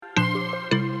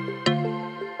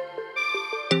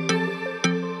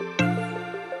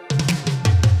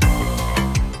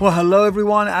Well, hello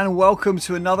everyone, and welcome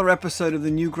to another episode of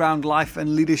the New Ground Life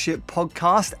and Leadership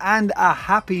podcast, and a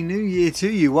happy new year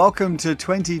to you. Welcome to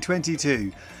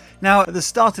 2022. Now, at the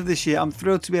start of this year, I'm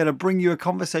thrilled to be able to bring you a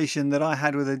conversation that I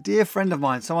had with a dear friend of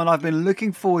mine, someone I've been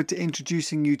looking forward to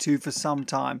introducing you to for some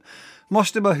time.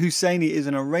 Mojtaba Husseini is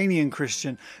an Iranian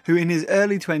Christian who in his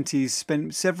early 20s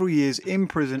spent several years in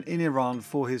prison in Iran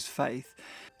for his faith.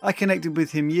 I connected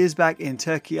with him years back in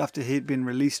Turkey after he had been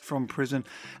released from prison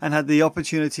and had the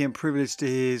opportunity and privilege to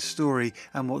hear his story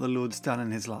and what the Lord's done in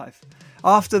his life.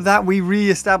 After that, we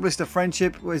re-established a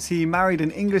friendship as he married an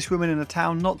English woman in a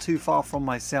town not too far from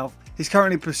myself. He's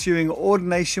currently pursuing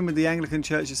ordination with the Anglican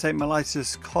Church at St.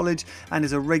 Mellitus College and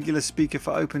is a regular speaker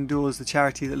for Open Doors, the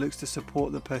charity that looks to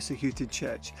support the persecuted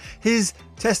church. His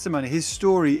testimony, his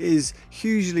story is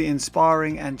hugely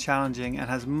inspiring and challenging and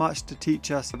has much to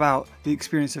teach us about the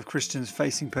experience of Christians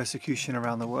facing persecution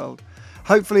around the world.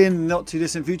 Hopefully in the not too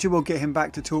distant future we'll get him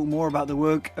back to talk more about the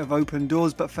work of Open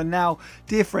Doors, but for now,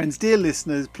 dear friends, dear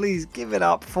listeners, please give it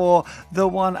up for the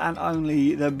one and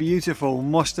only, the beautiful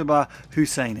Mojtaba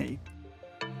Husseini.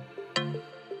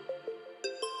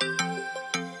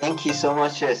 Thank you so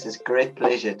much, Jess. It's a great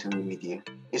pleasure to be with you.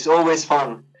 It's always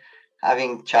fun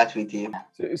having chat with you.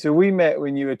 So we met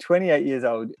when you were 28 years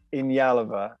old in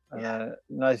Yalova, a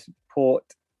nice port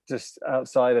just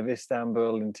outside of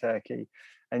Istanbul in Turkey.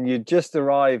 And you'd just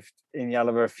arrived in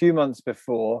Yalova a few months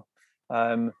before,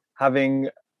 having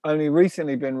only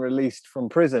recently been released from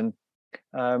prison,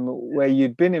 where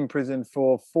you'd been in prison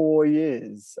for 4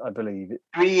 years, I believe.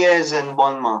 3 years and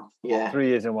 1 month, yeah. 3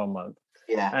 years and 1 month.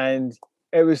 Yeah. And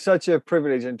it was such a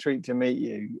privilege and treat to meet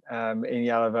you in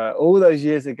Yalova all those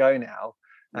years ago now,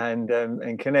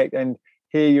 and connect and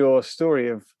hear your story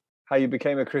of how you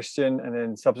became a Christian and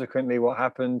then subsequently what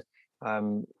happened.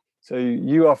 So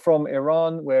you are from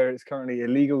Iran, where it's currently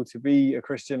illegal to be a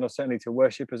Christian or certainly to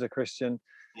worship as a Christian.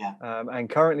 Yeah. And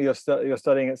currently you're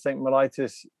studying at St.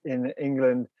 Mellitus in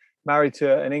England, married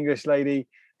to an English lady,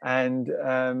 and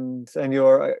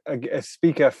you're a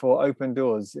speaker for Open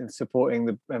Doors in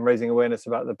supporting and raising awareness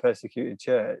about the persecuted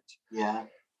church. Yeah.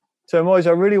 So Moj,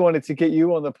 I really wanted to get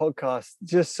you on the podcast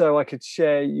just so I could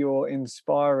share your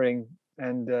inspiring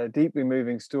and deeply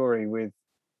moving story with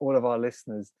all of our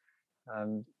listeners.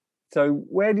 So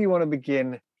where do you want to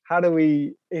begin? How do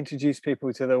we introduce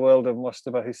people to the world of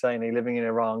Mojtaba Husseini, living in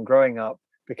Iran, growing up,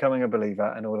 becoming a believer,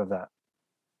 and all of that?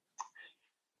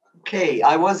 Okay,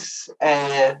 I was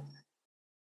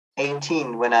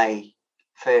 18 when I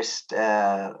first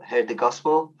heard the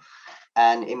gospel,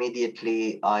 and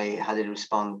immediately I had to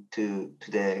respond to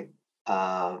the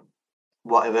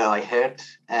whatever I heard,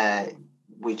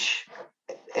 which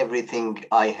everything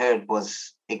I heard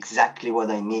was exactly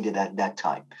what I needed at that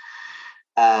time.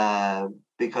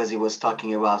 Because he was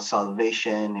talking about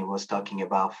salvation, he was talking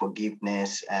about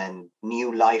forgiveness and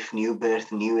new life, new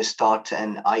birth, new start.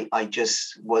 And I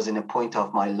just was in a point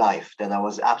of my life that I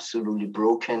was absolutely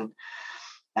broken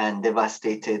and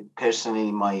devastated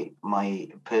personally, my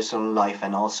personal life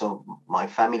and also my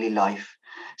family life.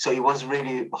 So it was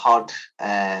really hard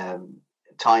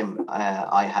time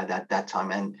I had at that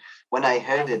time. And when I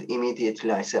heard it,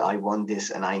 immediately I said, I want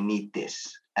this and I need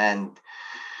this. And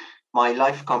my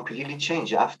life completely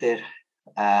changed after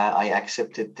I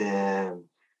accepted the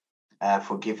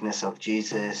forgiveness of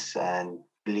Jesus and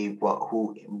believed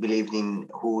in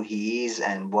who he is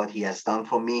and what he has done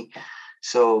for me.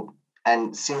 So,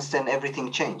 and since then,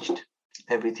 everything changed.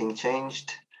 Everything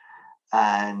changed,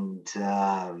 and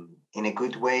in a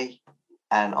good way,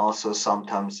 and also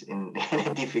sometimes in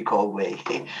a difficult way.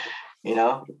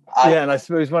 And I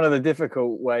suppose one of the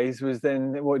difficult ways was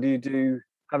then, what do you do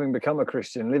having become a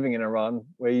Christian, living in Iran,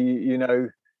 where you know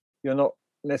you're not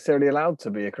necessarily allowed to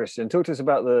be a Christian? Talk to us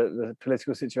about the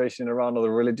political situation in Iran or the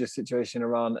religious situation in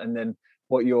Iran, and then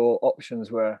what your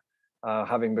options were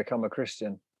having become a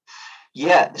Christian.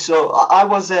 Yeah, so I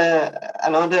was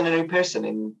an ordinary person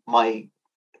in my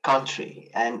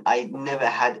country, and I never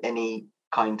had any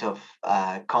kind of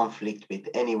conflict with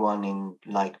anyone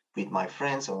with my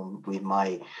friends or with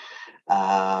my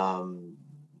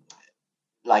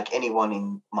like anyone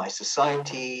in my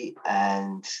society,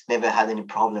 and never had any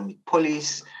problem with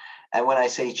police. And when I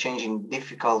say changing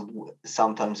difficult,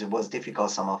 sometimes it was difficult.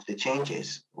 Some of the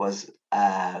changes was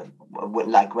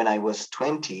like when I was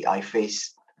 20, I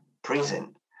faced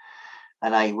prison,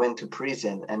 and I went to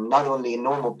prison, and not only a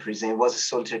normal prison, it was a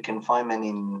solitary confinement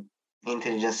in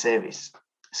intelligence service.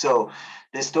 So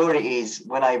the story is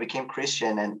when I became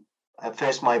Christian, and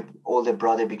first my older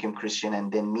brother became Christian,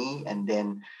 and then me, and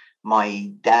then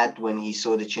My dad, when he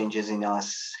saw the changes in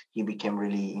us, he became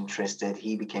really interested.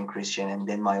 He became Christian. And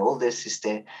then my older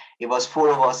sister, it was four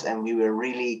of us, and we were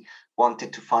really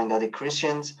wanted to find other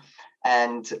Christians.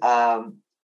 And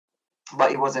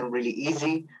but it wasn't really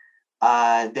easy.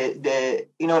 The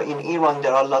in Iran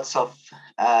there are lots of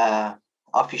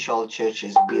official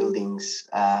churches, buildings,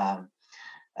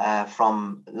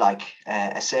 from like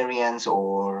Assyrians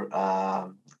or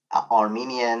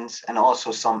Armenians, and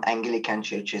also some Anglican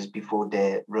churches. Before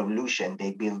the revolution,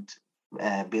 they built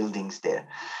buildings there.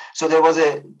 So there was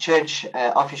a church,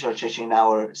 official church in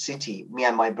our city. Me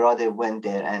and my brother went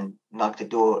there and knocked the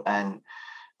door, and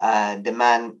the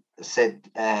man said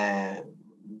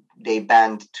they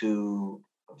banned to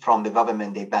from the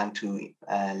government. They banned to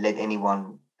let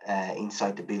anyone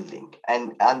inside the building.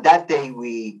 And on that day,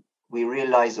 we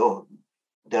realized, oh,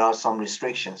 there are some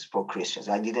restrictions for Christians.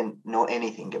 I didn't know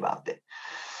anything about it.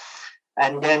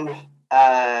 And then,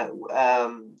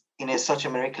 in such a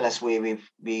miraculous way,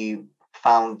 we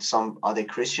found some other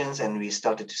Christians, and we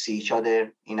started to see each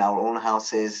other in our own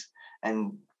houses.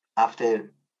 And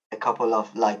after a couple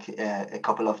of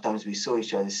times we saw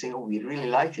each other, say, oh, we really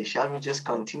like it. Shall we just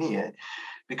continue it?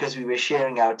 Because we were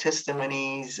sharing our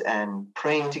testimonies and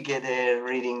praying together,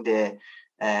 reading the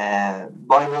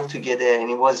Bible together, and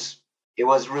it was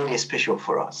really special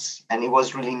for us, and it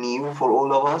was really new for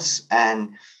all of us,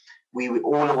 and we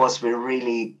all of us were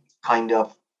really kind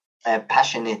of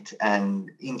passionate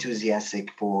and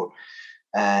enthusiastic for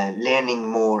learning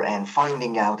more and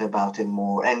finding out about it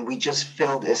more, and we just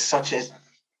felt as such a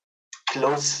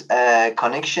close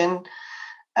connection.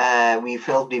 We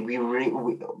felt that we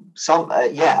some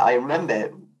yeah, I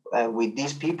remember with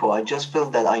these people, I just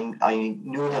felt that I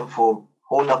knew them for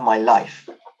whole of my life,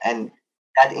 and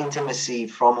that intimacy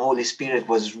from Holy Spirit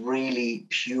was really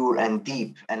pure and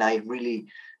deep, and I really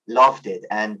loved it.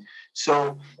 And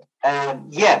so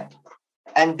yeah,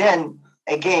 and then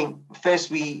again, first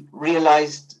we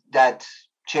realized that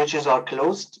churches are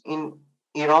closed in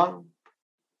Iran.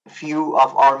 Few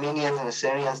of Armenians and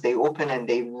Assyrians, they open, and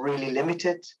they really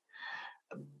limited.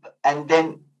 And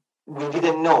then we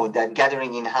didn't know that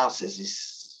gathering in houses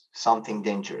is something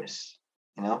dangerous,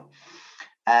 you know.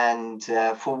 And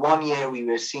for 1 year we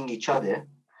were seeing each other.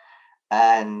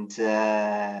 And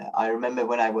I remember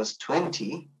when I was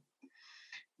 20,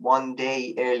 one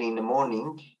day early in the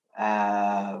morning,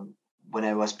 when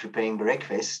I was preparing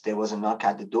breakfast, there was a knock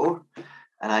at the door,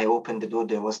 and I opened the door.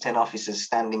 There was 10 officers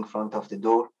standing in front of the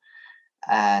door,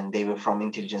 and they were from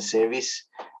intelligence service.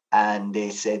 And they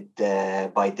said,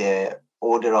 by the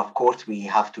order of court, we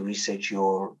have to research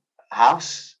your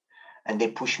house. And they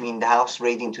pushed me in the house,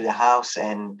 right into the house.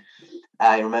 And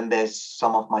I remember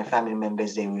some of my family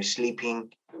members, they were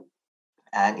sleeping,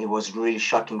 and it was really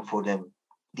shocking for them,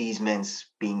 these men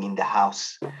being in the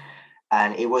house.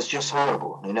 And it was just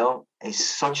horrible, you know. It's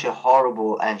such a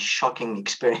horrible and shocking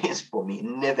experience for me. It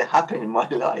never happened in my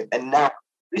life. And now I'm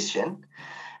Christian,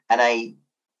 and I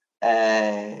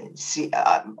see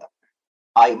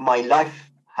I my life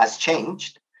has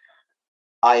changed.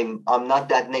 I'm not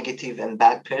that negative and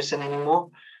bad person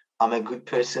anymore. I'm a good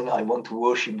person. I want to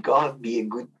worship God, be a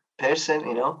good person,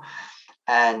 you know.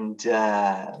 And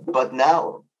but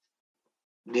now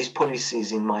this police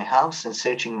is in my house and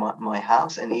searching my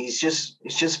house, and it's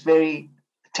just very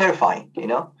terrifying, you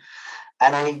know.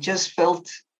 And I just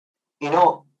felt, you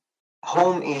know,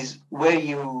 home is where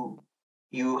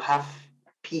you have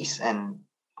peace, and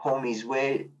home is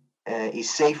where is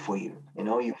safe for you, you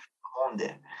know. You feel home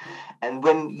there. And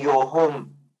when your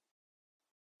home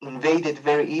invaded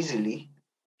very easily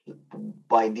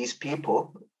by these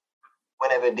people,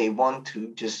 whenever they want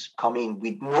to just come in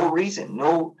with no reason,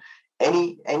 no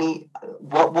any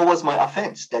what was my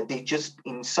offense that they just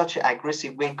in such an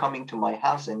aggressive way coming to my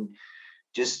house and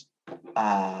just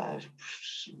uh,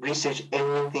 research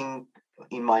everything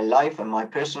in my life and my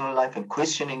personal life, and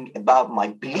questioning about my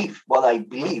belief, what I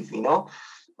believe, you know.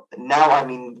 Now I'm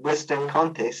in Western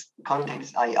context,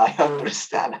 I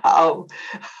understand um,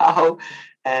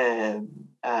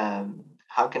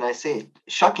 how can I say it,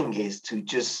 shocking is to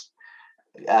just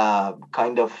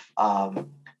kind of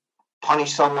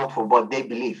punish someone for what they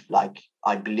believe. Like,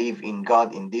 I believe in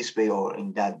God in this way or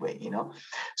in that way, you know.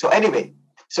 So anyway,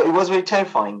 so it was a very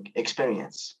terrifying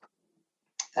experience.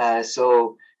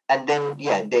 So, and then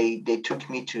yeah, they took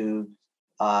me to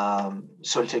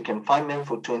solitary confinement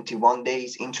for 21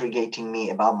 days, interrogating me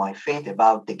about my faith,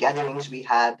 about the gatherings we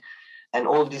had, and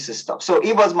all this stuff. So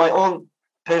it was my own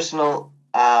personal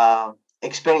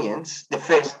experience, the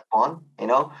first one, you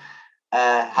know.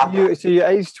 So you're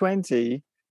age 20.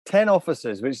 10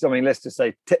 officers, which, I mean, let's just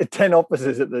say 10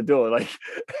 officers at the door, like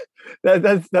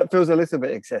that feels a little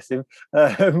bit excessive.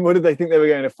 What did they think they were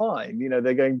going to find? You know,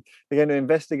 they're going to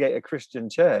investigate a Christian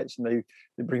church, and they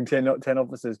bring 10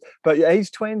 officers. But at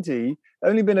age 20,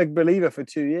 only been a believer for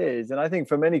 2 years. And I think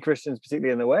for many Christians,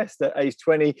 particularly in the West, at age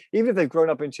 20, even if they've grown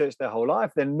up in church their whole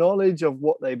life, their knowledge of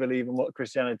what they believe and what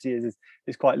Christianity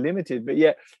is quite limited. But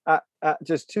yet at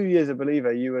just 2 years a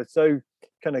believer, you were so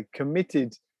kind of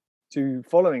committed to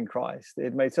following Christ.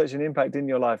 It made such an impact in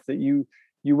your life that you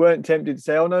weren't tempted to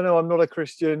say, "Oh no, I'm not a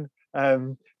Christian.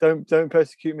 Don't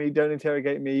persecute me. Don't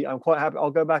interrogate me. I'm quite happy.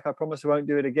 I'll go back. I promise I won't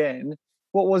do it again."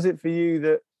 What was it for you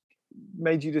that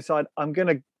made you decide, I'm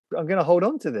gonna hold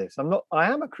on to this?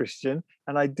 I am a Christian,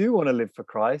 and I do want to live for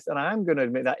Christ, and I am going to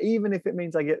admit that, even if it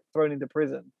means I get thrown into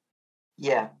prison.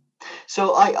 Yeah.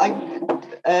 So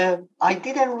I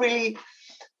didn't really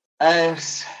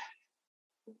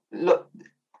look.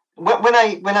 When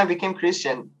I became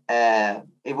Christian,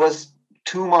 it was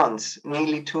 2 months,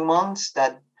 nearly 2 months,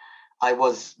 that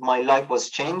my life was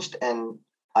changed, and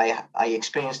I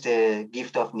experienced the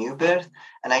gift of new birth,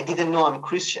 and I didn't know I'm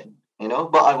Christian,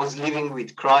 but I was living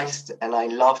with Christ, and I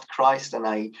loved Christ, and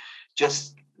I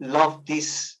just loved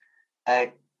this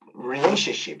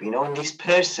relationship, this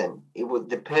person. It was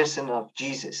the person of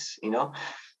Jesus,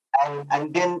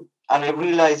 and then I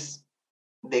realized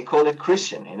they call it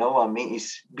Christian, I mean,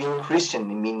 it's being Christian,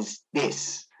 it means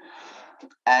this.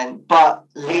 But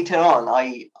later on,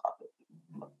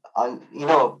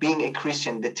 being a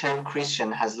Christian, the term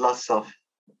Christian has lots of,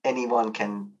 anyone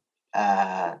can,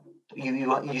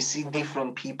 you see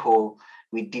different people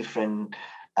with different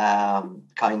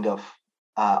kind of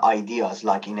ideas.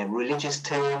 Like in a religious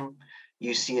term,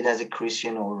 you see it as a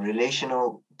Christian, or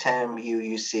relational term,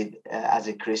 you see it as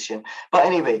a Christian. But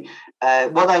anyway,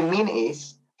 what I mean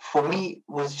is, for me,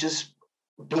 was just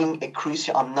being a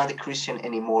Christian. I'm not a Christian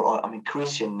anymore, or I'm a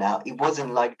Christian now. It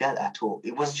wasn't like that at all.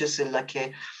 It was just like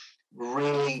a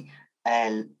really,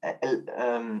 how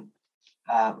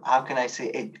can I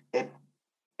say,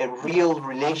 a real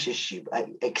relationship,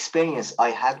 experience I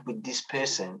had with this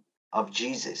person of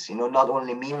Jesus. Not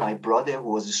only me, my brother,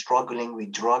 who was struggling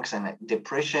with drugs and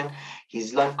depression,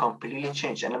 his life completely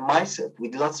changed, and myself,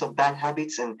 with lots of bad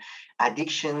habits and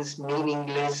addictions,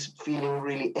 meaningless, feeling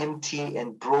really empty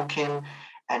and broken.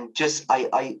 And just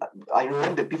I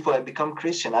remember, before I become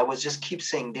Christian, I was just keep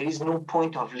saying, there is no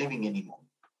point of living anymore.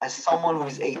 As someone who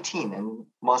is 18 and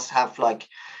must have like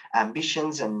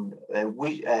ambitions and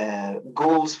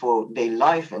goals for their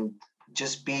life, and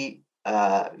just be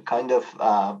kind of,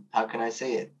 how can I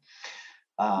say it,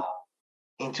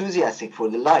 enthusiastic for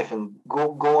the life, and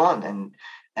go on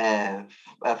and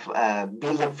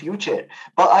build a future.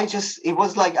 But it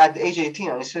was like at age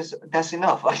 18, and it's just, that's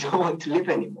enough. I don't want to live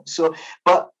anymore. So,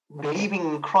 but believing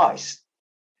in Christ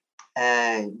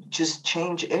just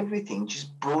changed everything,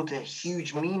 just brought a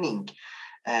huge meaning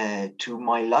to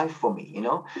my life for me,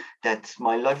 that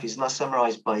my life is not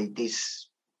summarized by this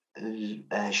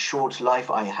short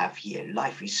life I have here.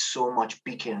 Life is so much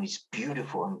bigger, and it's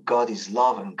beautiful, and God is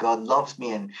love, and God loves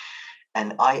me,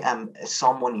 and I am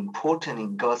someone important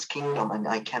in God's kingdom, and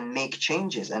I can make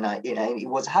changes. And it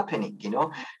was happening,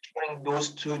 during those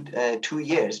 2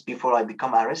 years before I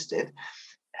become arrested.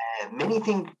 Many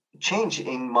things changed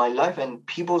in my life and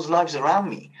people's lives around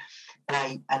me,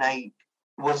 and I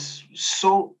was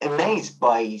so amazed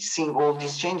by seeing all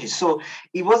these changes. So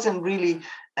it wasn't really.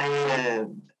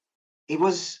 It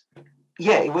was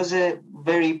a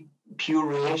very pure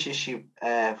relationship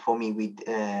for me with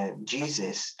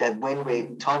Jesus, that when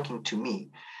we're talking to me,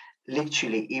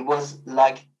 literally, it was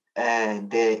like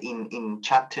in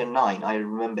chapter 9. I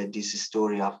remember this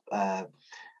story of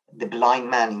the blind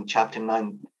man in chapter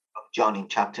 9 of John, in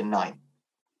chapter 9,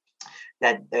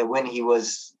 that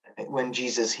when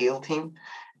Jesus healed him,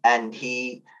 and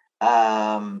he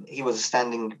was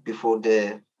standing before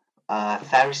the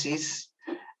Pharisees,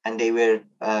 and they were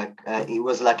it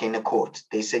was like in a court.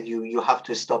 They said, you have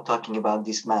to stop talking about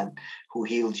this man who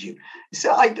healed you.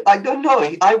 So I don't know,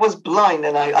 I was blind,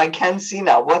 and I can't see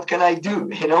now. What can I do?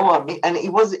 I mean, and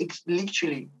it was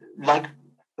literally like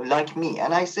me.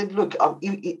 And I said, look,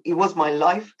 it was my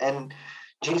life, and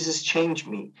Jesus changed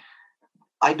me.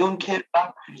 I don't care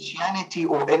about Christianity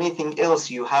or anything else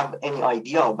you have any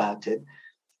idea about it.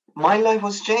 My life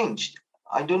was changed.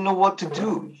 I don't know what to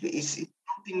do. It's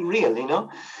something real,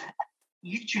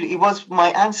 Literally,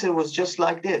 my answer was just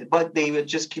like that. But they would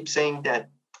just keep saying that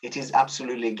it is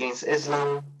absolutely against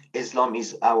Islam. Islam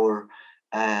is the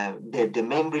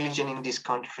main religion in this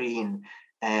country,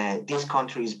 and this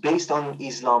country is based on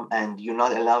Islam, and you're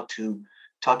not allowed to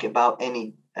talk about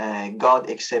any God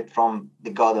except from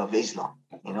the God of Islam,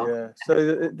 you know. Yeah. So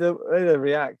the way they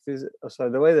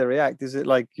react is it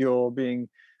like you're being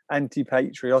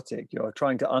anti-patriotic? You're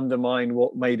trying to undermine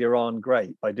what made Iran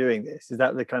great by doing this. Is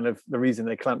that the reason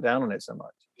they clamp down on it so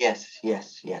much? Yes,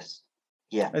 yes, yes.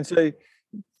 Yeah, And so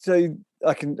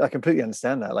I completely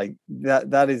understand that. Like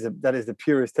that is the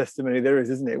purest testimony there is,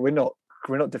 isn't it? We're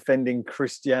not defending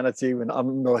Christianity when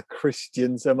I'm not a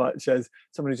Christian so much as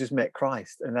someone who's just met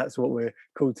Christ, and that's what we're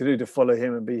called to do, to follow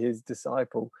him and be his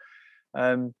disciple.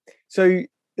 So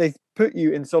they put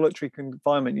you in solitary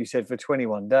confinement, you said, for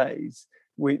 21 days,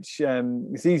 which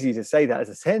it's easy to say that as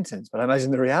a sentence, but I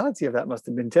imagine the reality of that must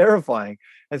have been terrifying.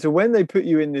 And so when they put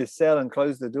you in this cell and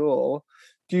close the door,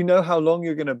 do you know how long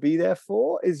you're going to be there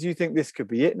for? Do you think this could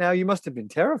be it now? You must have been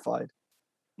terrified.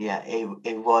 yeah.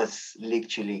 It was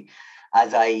literally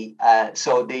as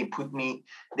so they put me.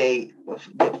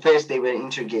 First they were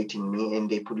interrogating me and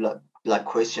they put like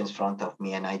questions in front of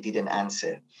me and I didn't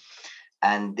answer.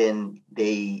 And then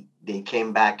they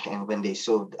came back, and when they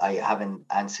saw I haven't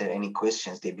answered any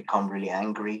questions, they become really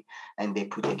angry, and they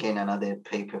put again another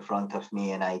paper in front of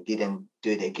me and I didn't do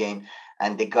it again.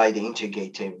 And the guy, the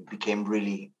interrogator, became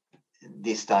really,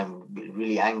 this time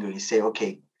really angry. He said,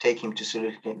 okay, take him to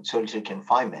solitary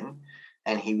confinement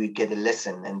and he will get a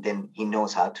lesson, and then he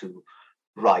knows how to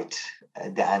write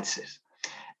the answers.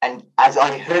 And as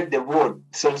I heard the word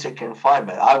solitary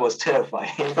confinement, I was terrified.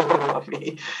 You know what I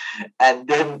mean? And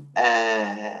then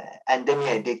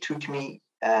yeah, they took me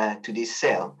to this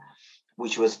cell,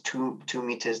 which was 2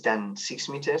 meters than 6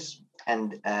 meters,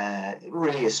 and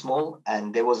really small.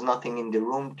 And there was nothing in the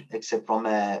room except from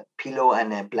a pillow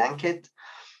and a blanket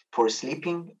for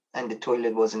sleeping, and the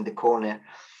toilet was in the corner.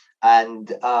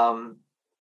 And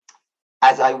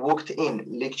as I walked in,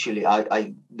 literally,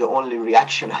 I the only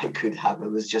reaction I could have, it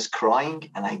was just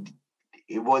crying, and I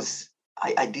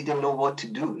didn't know what to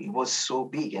do. It was so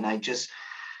big, and I just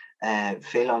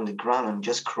fell on the ground and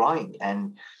just crying,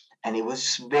 and it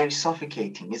was very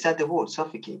suffocating. Is that the word,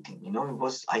 suffocating? You know, it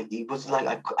was like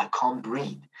I can't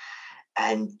breathe,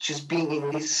 and just being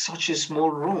in this such a small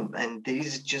room, and there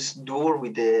is just door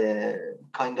with a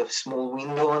kind of small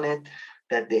window on it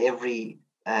that every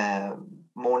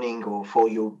morning or for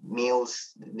your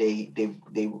meals they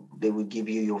would give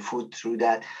you your food through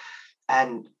that.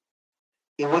 And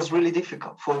it was really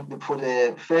difficult. For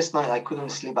the first night I couldn't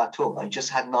sleep at all. I just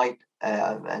had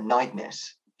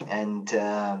nightmares. And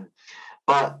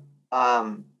but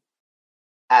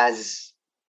as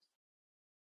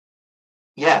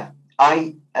yeah,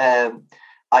 I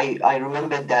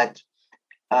remember that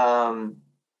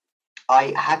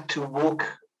I had to walk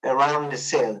around the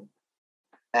cell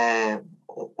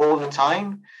all the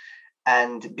time.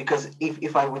 And because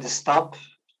if I would stop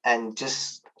and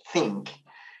just think,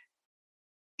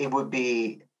 it would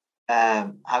be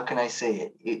how can I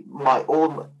say it, my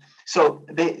own. So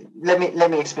let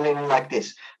me explain it like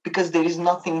this. Because there is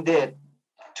nothing there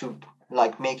to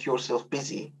like make yourself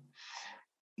busy.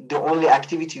 The only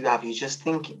activity you have is just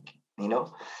thinking, you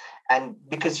know. And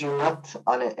because you're not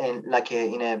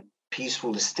in a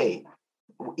peaceful state,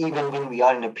 even when we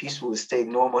are in a peaceful state,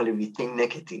 normally we think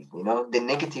negative. You know, the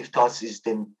negative thoughts is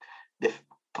then the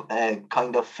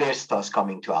kind of first thoughts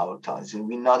coming to our thoughts, and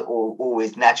we not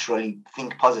always naturally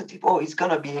think positive. Oh, it's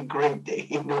gonna be a great day.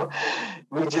 You know,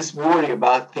 we just worry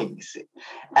about things,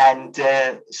 and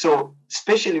so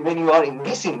especially when you are in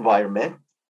this environment,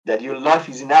 that your life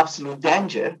is in absolute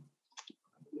danger,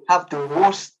 have the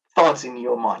worst thoughts in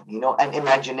your mind, you know, and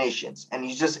imaginations. And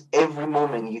you just every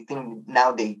moment you think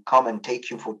now they come and take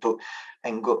you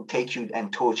and go take you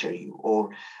and torture you,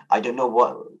 or I don't know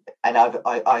what. And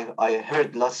I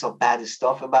heard lots of bad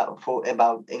stuff about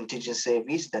intelligence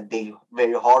service, that they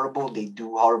very horrible, they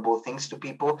do horrible things to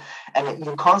people, and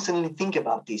you constantly think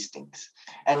about these things,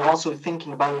 and also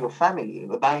thinking about your family,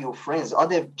 about your friends,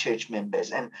 other church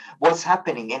members, and what's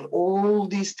happening, and all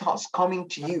these thoughts coming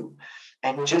to you,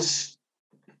 and just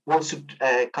wants to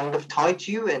kind of tie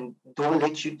to you and don't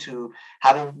let you to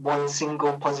having one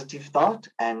single positive thought.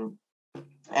 And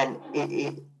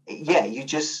yeah, you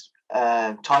just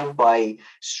tied by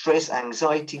stress,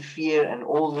 anxiety, fear, and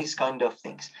all these kind of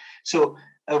things. So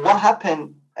what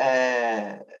happened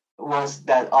was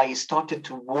that I started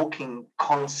to walking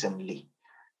constantly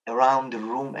around the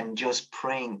room and just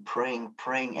praying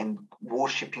and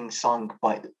worshiping song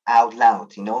by out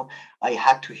loud. You know, I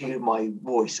had to hear my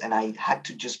voice and I had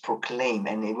to just proclaim,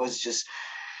 and it was just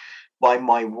by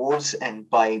my words and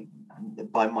by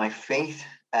my faith,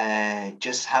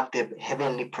 just have the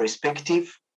heavenly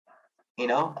perspective, you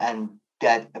know, and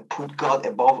that put God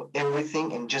above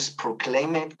everything and just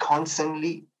proclaim it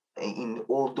constantly in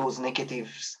all those negative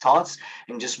thoughts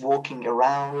and just walking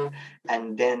around.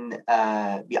 And then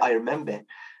I remember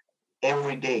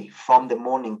every day from the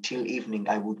morning till evening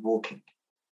I would walking.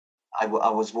 I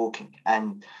was walking,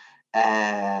 and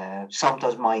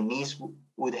sometimes my knees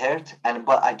would hurt, and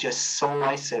but I just saw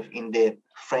myself in the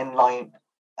front line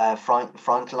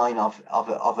of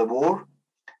a war,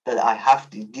 that I have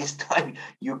to, this time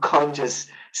you can't just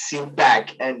sit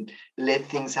back and let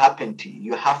things happen to you.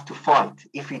 You have to fight.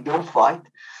 If you don't fight,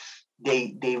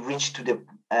 they reach to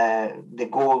the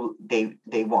goal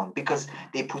they want, because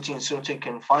they put you in solitary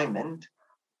confinement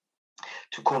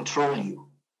to control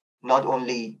you. Not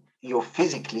only you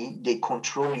physically, they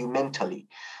control you mentally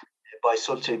by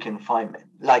solitary confinement.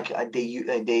 Like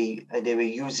they were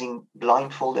using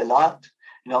blindfold a lot.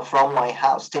 From my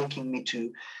house, taking me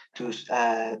to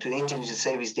the intelligence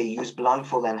service, they use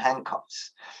blindfold and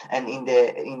handcuffs. And in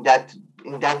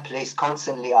that place,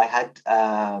 constantly I had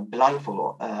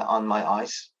blindfold on my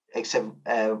eyes, except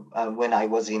when I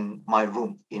was in my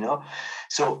room.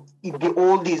 So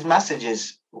all these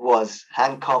messages was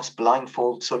handcuffs,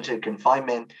 blindfold, solitary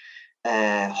confinement,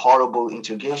 horrible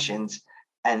interrogations,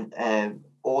 and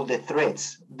all the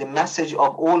threats. The message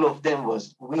of all of them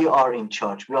was, we are in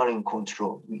charge, we are in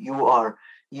control, you are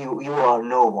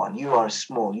no one, you are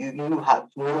small, you have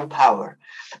no power.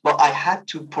 But I had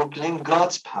to proclaim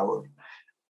God's power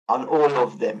on all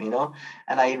of them.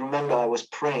 And I remember I was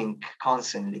praying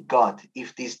constantly, God,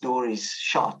 if this door is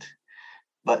shut,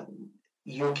 but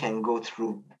you can go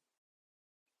through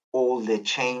all the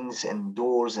chains and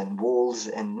doors and walls,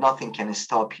 and nothing can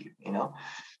stop you.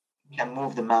 Can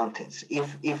move the mountains.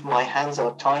 If my hands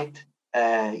are tied,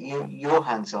 your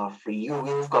hands are free.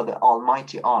 You've got the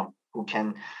almighty arm who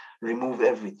can remove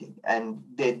everything. And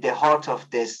the heart of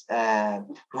this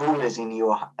rule is in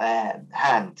your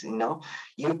hand. You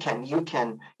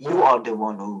are the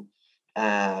one who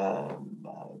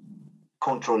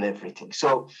control everything.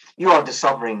 So you are the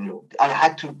sovereign Lord. I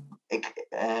had to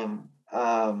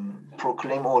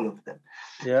proclaim all of them.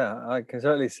 Yeah, I can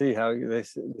certainly see how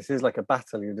this is like a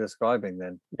battle you're describing.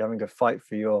 Then you're having to fight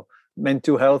for your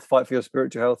mental health, fight for your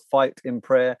spiritual health, fight in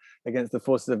prayer against the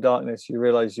forces of darkness. You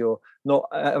realize you're not,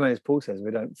 as Paul says,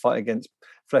 we don't fight against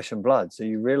flesh and blood. So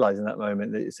you realize in that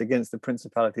moment that it's against the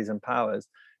principalities and powers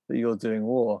that you're doing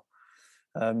war.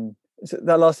 So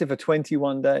that lasted for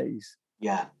 21 days.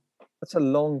 Yeah. That's a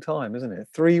long time, isn't it?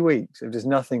 3 weeks of just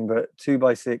nothing but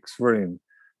 2x6 room.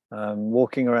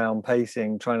 Walking around,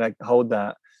 pacing, trying to hold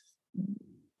that.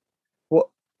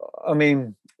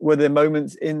 Were there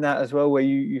moments in that as well where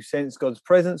you sensed God's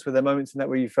presence? Were there moments in that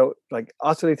where you felt like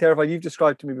utterly terrified? You've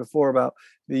described to me before about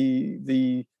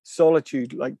the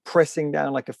solitude, like pressing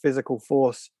down like a physical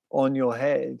force on your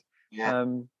head. Yeah.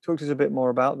 Talk to us a bit more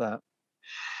about that.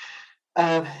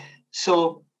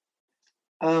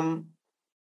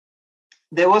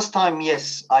 There was time,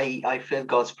 yes, I felt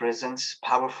God's presence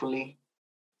powerfully.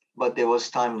 But there was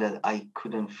time that I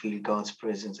couldn't feel God's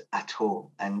presence at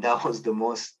all. And that was the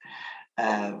most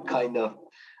kind of,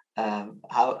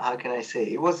 how can I say?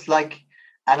 It was like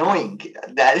annoying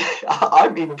that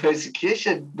I'm in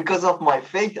persecution because of my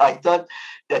faith. I thought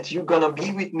that you're going to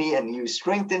be with me and you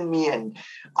strengthen me. And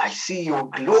I see your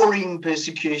glory in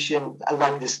persecution,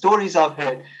 like the stories I've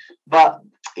heard. But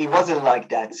it wasn't like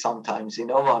that sometimes, you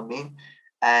know what I mean?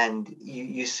 And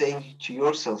you say to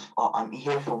yourself, oh, I'm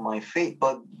here for my faith,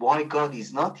 but why God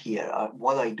is not here?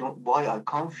 Why I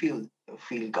can't feel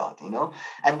God,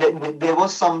 And there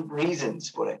was some reasons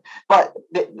for it, but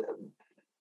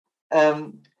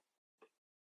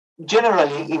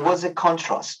generally it was a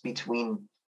contrast between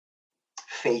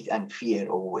faith and fear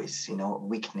always,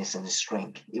 weakness and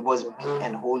strength. It was me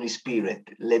and Holy Spirit.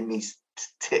 Let me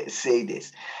say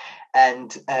this.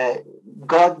 And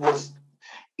God was,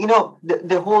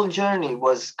 the whole journey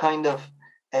was kind of,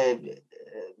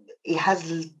 it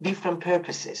has different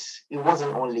purposes. It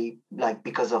wasn't only like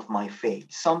because of my faith.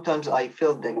 Sometimes I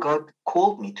felt that God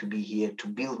called me to be here to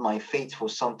build my faith for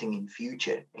something in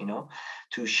future,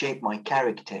 to shape my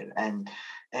character. And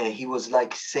he was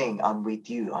like saying, I'm with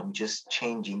you. I'm just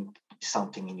changing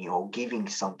something in you, or giving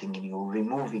something in you, or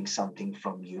removing something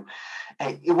from you.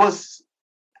 And it was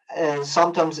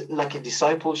sometimes like a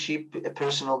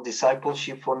personal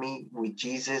discipleship for me with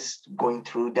Jesus, going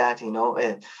through that,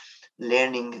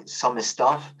 learning some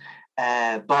stuff.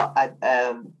 And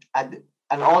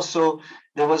also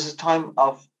there was a time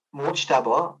of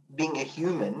Mujtaba being a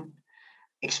human,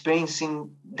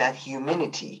 experiencing that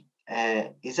humanity.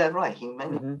 Is that right?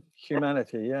 Humanity. Mm-hmm.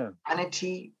 Humanity, yeah.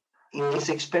 Humanity in this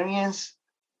experience,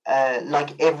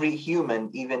 like every human,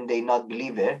 even they not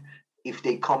believer, if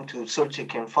they come to solitary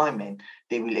confinement,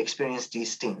 they will experience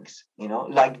these things,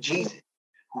 like Jesus,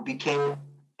 who became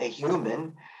a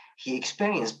human. He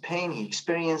experienced pain, he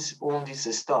experienced all this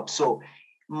stuff. So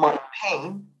my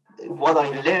pain, what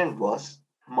I learned was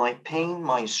my pain,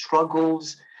 my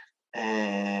struggles,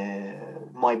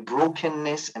 my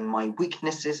brokenness and my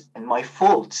weaknesses and my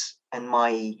faults and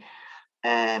my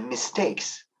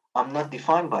mistakes. I'm not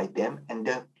defined by them, and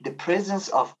the presence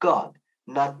of God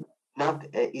not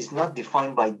is not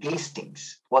defined by these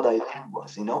things. What I learned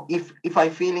was, if I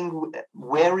feeling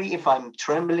weary, if I'm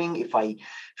trembling, if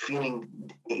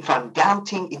I'm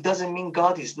doubting, it doesn't mean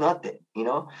God is not there.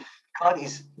 God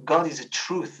is a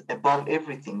truth above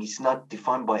everything. It's not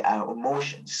defined by our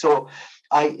emotions. So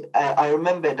I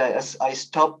remember that as I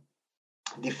stopped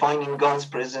defining God's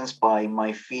presence by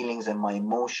my feelings and my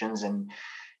emotions, and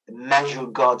measure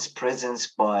God's presence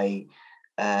by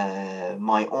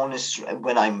my honest,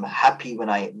 when I'm happy, when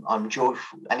I'm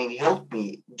joyful. And it helped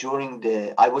me during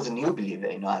I was a new believer,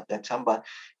 at that time, but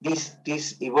this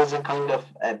it was a kind of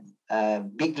a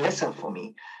big lesson for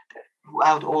me.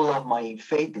 Throughout all of my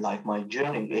faith life, my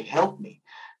journey, it helped me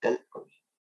that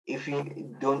if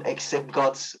you don't accept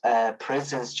God's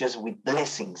presence just with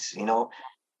blessings,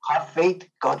 have faith,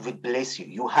 God will bless you.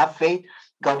 You have faith,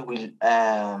 God will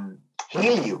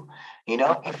heal you.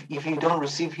 If you don't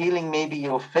receive healing, maybe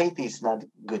your faith is not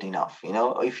good enough.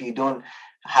 If you don't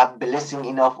have blessing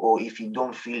enough, or if you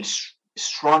don't feel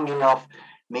strong enough,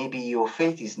 maybe your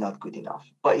faith is not good enough.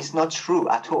 But it's not true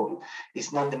at all.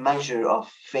 It's not the measure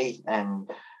of faith and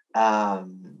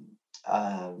um,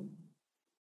 um,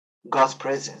 God's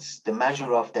presence. The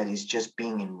measure of that is just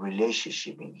being in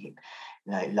relationship in Him.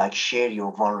 Like share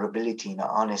your vulnerability in an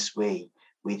honest way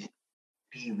with,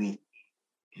 be with,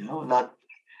 not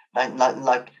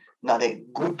not a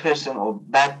good person or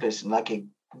bad person, like a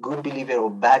good believer or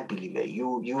bad believer.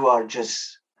 You are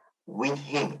just with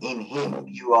Him, in Him.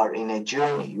 You are in a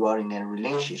journey. You are in a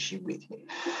relationship with Him.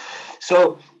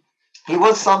 So He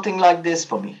was something like this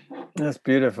for me. That's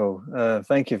beautiful.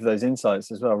 Thank you for those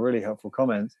insights as well. Really helpful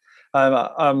comments.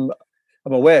 I'm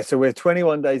aware. So we're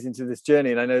 21 days into this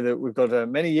journey, and I know that we've got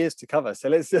many years to cover. So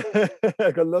let's.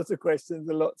 I've got lots of questions,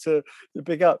 a lot to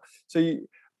pick up. So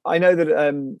I know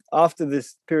that after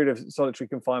this period of solitary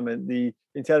confinement, the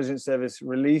intelligence service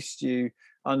released you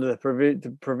under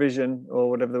the provision, or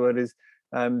whatever the word is,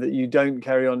 that you don't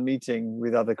carry on meeting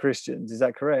with other Christians. Is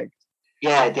that correct?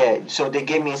 Yeah. So they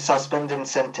gave me a suspended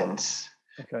sentence.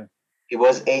 Okay. It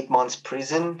was 8 months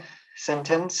prison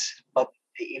sentence, but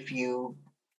if you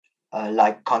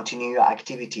continue your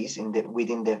activities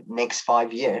within the next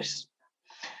 5 years,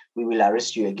 we will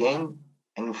arrest you again,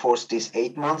 enforce this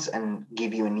 8 months, and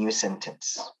give you a new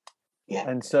sentence. Yeah.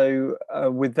 And so,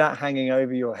 with that hanging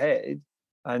over your head,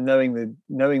 and knowing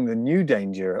the new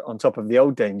danger on top of the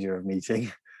old danger of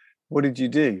meeting, what did you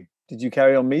do? Did you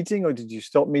carry on meeting, or did you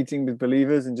stop meeting with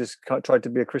believers and just try to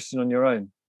be a Christian on your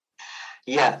own?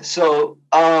 Yeah. So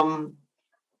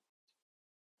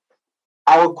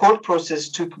our court process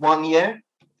took 1 year,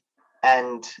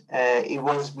 and it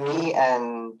was me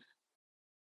and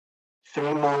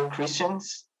 3 more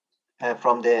Christians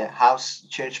from the house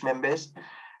church members.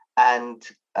 And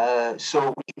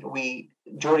so we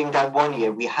during that 1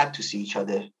 year, we had to see each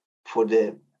other for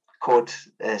the court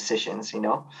sessions,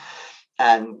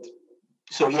 and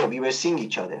so yeah, we were seeing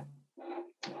each other.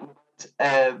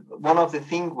 One of the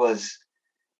things was,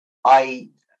 I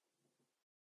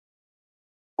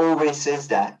always says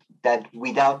that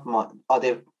without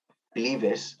other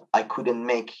believers, I couldn't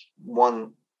make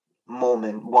 1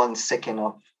 moment, 1 second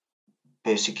of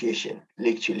persecution.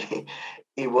 Literally,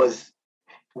 it was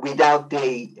without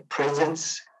their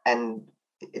presence and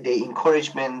the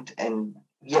encouragement, and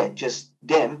just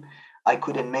them, I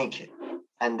couldn't make it.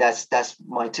 And that's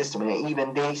my testimony.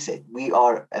 Even they said we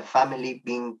are a family,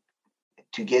 being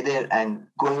together and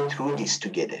going through this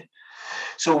together.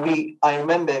 So I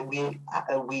remember we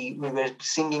were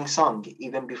singing song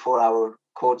even before our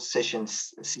court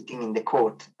sessions, sitting in the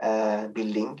court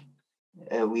building.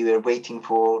 We were waiting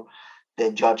for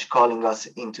the judge calling us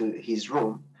into his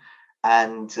room,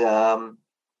 and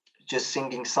just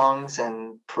singing songs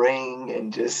and praying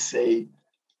and just say,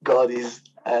 God is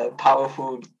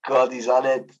powerful, God is on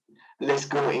it, let's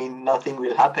go in, nothing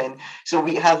will happen. So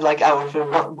we had like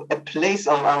a place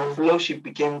of our fellowship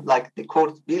became like the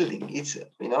court building itself,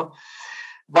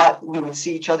 but we would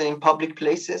see each other in public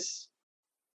places.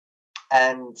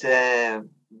 And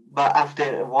but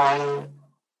after a while,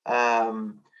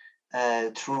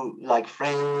 through like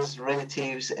friends,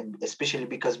 relatives, and especially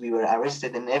because we were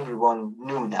arrested, and everyone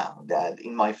knew now that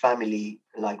in my family,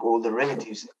 like all the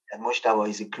relatives, And Mustafa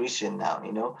is a Christian now,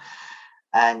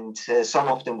 and some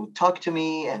of them would talk to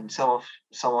me, and some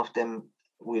of them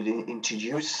will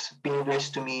introduce believers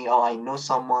to me. Oh, I know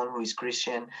someone who is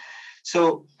Christian.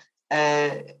 So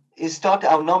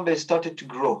our numbers started to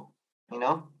grow, you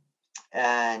know,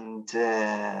 and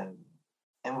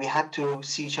and we had to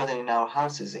see each other in our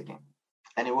houses again,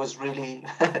 and it was really,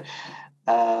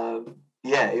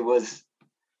 yeah, it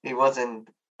wasn't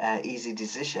an easy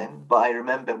decision. But I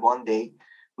remember one day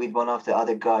with one of the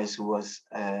other guys who was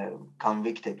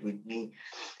convicted with me,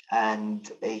 and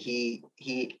he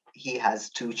has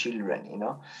two children,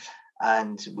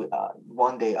 and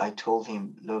one day I told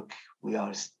him, look, we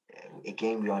are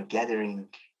again, we are gathering,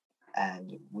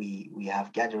 and we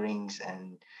have gatherings,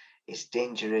 and it's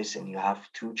dangerous, and you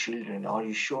have two children. Are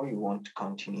you sure you want to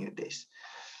continue this?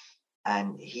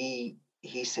 And he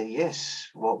said, yes.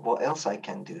 What else I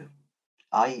can do?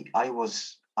 I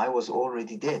was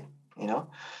already dead,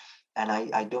 and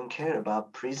I don't care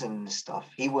about prison stuff.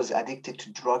 He was addicted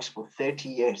to drugs for 30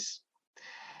 years,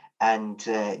 and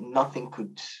nothing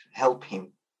could help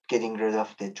him getting rid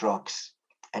of the drugs.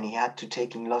 And he had to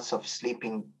take in lots of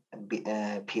sleeping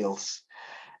pills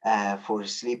for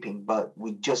sleeping. But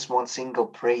with just one single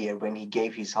prayer, when he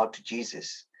gave his heart to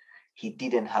Jesus, he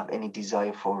didn't have any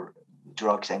desire for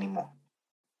drugs anymore.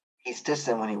 His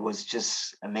testimony was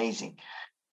just amazing.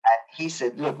 And he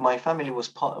said, look, my family was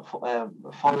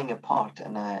falling apart,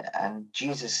 and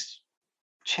Jesus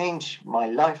changed my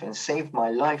life and saved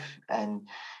my life, and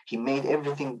he made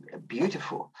everything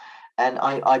beautiful. And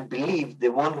I believe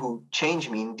the one who changed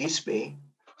me in this way,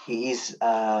 he is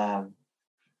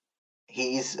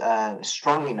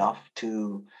strong enough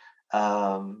to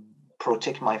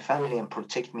protect my family and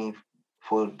protect me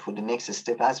for the next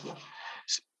step as well.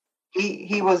 So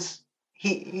he was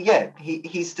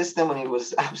his testimony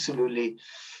was absolutely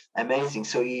amazing.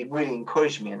 So he really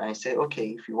encouraged me, and I said, okay,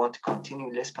 if you want to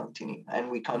continue, let's continue. And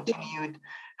we continued,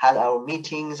 had our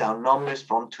meetings. Our numbers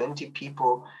from 20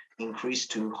 people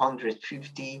increased to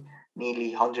 150, nearly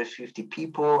 150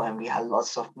 people, and we had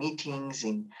lots of meetings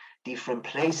in different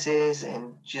places,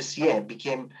 and just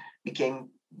became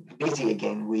busy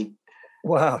again with.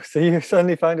 Wow. So you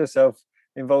suddenly found yourself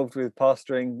involved with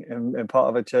pastoring and part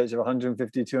of a church of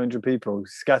 150, 200 people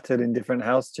scattered in different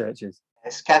house churches.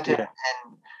 Scattered. Yeah.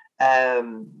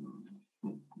 And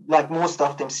like most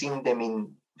of them, seeing them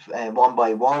in one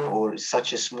by one or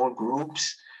such a small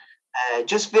groups.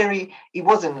 Just very, it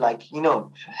wasn't like,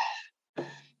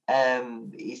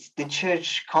 the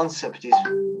church concept is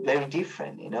very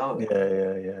different,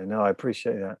 Yeah. No, I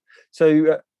appreciate that.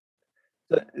 So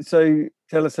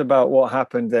tell us about what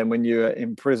happened then when you were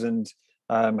imprisoned.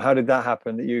 How did that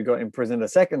happen that you got imprisoned a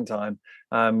second time,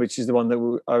 which is the one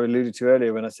that I alluded to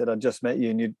earlier when I said I just met you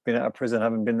and you'd been out of prison,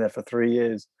 haven't been there for 3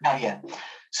 years. Oh, yeah.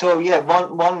 So yeah,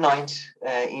 one night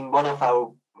in one of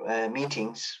our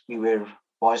meetings,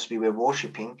 whilst we were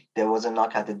worshiping, there was a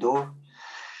knock at the door,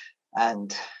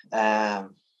 and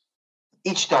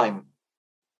each time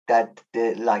that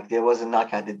there was a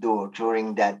knock at the door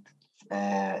during that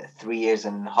 3 years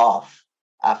and a half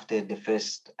after the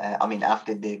first,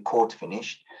 after the court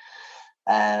finished,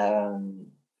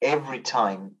 every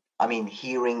time,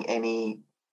 hearing any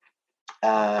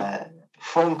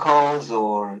phone calls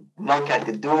or knock at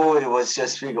the door, it was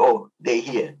just like, oh, they're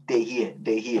here.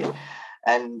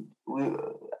 And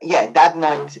that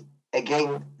night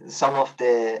again,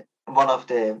 one of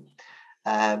the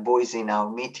boys in our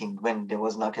meeting, when there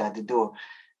was knocking at the door,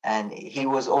 and he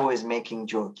was always making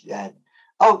joke that,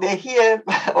 oh, they're here,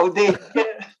 oh, they're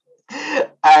here.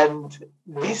 And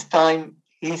this time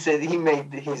he said, he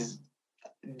made his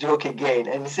joke again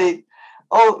and said,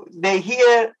 oh, they're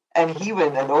here. And he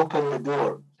went and opened the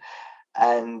door.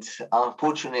 And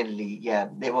unfortunately,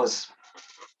 there was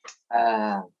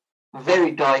a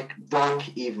very dark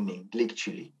evening,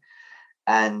 literally.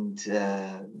 And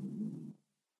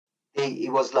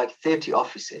it was like 30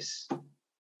 officers,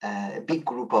 a big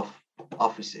group of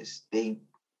officers. They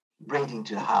break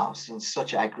into the house in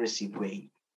such an aggressive way,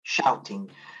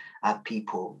 shouting at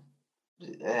people,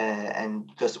 and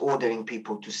just ordering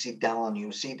people to sit down on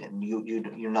your seat, and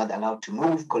you're not allowed to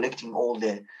move, collecting all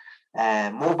the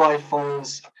mobile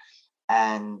phones.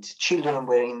 And children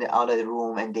were in the other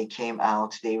room, and they came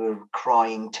out. They were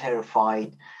crying,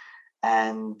 terrified,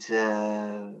 and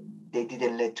they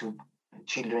didn't let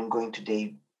children going to their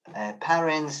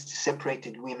parents,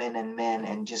 separated women and men,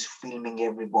 and just filming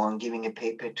everyone, giving a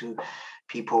paper to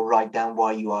people, write down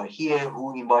why you are here,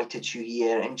 who invited you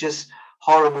here, and just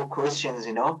horrible questions,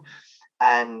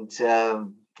 and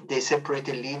they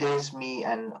separated leaders, me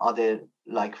and other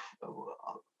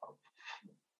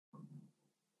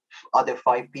other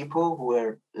 5 people who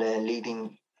were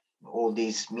leading all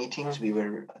these meetings. We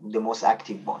were the most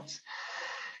active ones.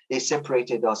 They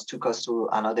separated us, took us to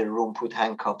another room, put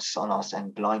handcuffs on us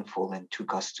and blindfold, and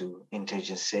took us to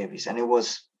intelligence service. And it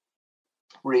was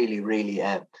really, really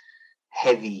a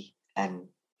heavy and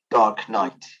dark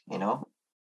night,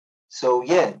 So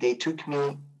yeah, they took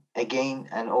me again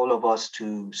and all of us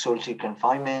to solitary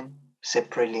confinement,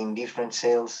 separately in different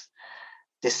cells.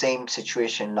 The same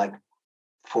situation like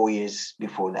 4 years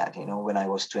before that, when I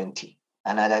was 20.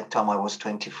 And at that time I was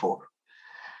 24.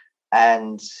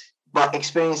 But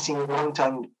experiencing one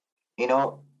time,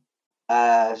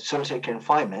 solitary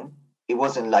confinement, it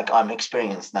wasn't like I'm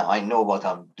experienced now. I know what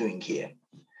I'm doing here.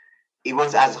 It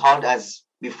was as hard as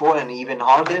before and even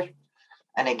harder.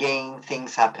 And again,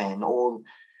 things happen.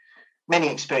 Many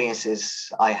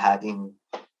experiences I had in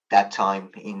that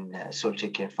time in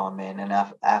solitary confinement, and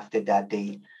after that,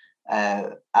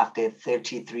 after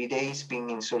 33 days being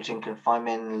in solitary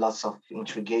confinement, lots of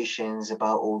interrogations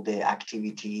about all the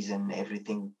activities and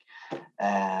everything.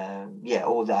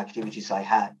 All the activities I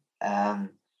had,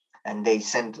 and they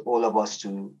sent all of us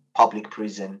to public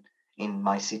prison in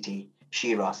my city,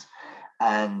 Shiraz,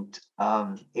 and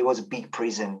it was a big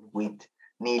prison with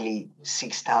nearly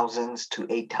 6,000 to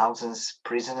 8,000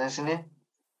 prisoners in it,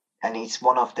 and it's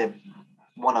one of the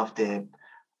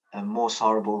most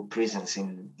horrible prisons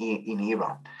in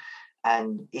Iran,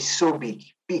 and it's so big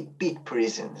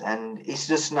prisons, and it's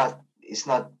just not. It's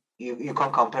not. You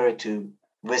can't compare it to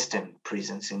Western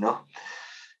prisons,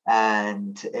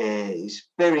 and it's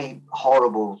very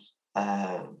horrible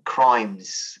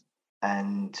crimes.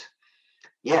 And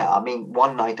yeah, I mean,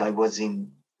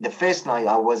 the first night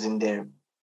I was in there,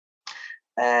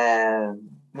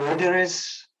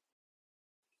 murderers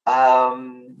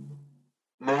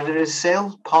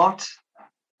cell part,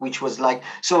 which was like,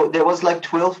 so there was like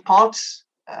 12 parts.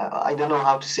 I don't know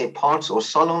how to say parts or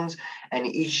salons, and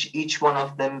each one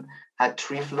of them had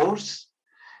 3 floors.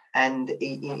 And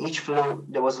in each floor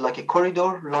there was like a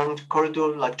long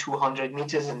corridor, like 200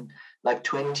 meters, and like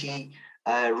 20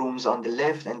 rooms on the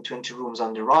left and 20 rooms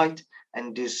on the right,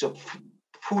 and there's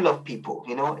full of people,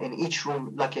 in each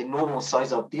room, like a normal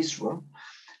size of this room,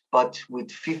 but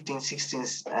with 15, 16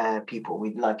 people,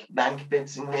 with like bank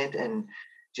beds in it, and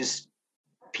just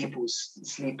people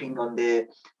sleeping on the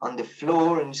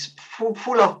floor, and it's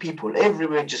full of people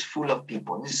everywhere, just full of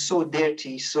people. And it's so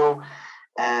dirty, so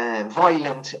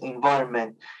violent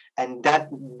environment. And that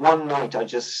one night I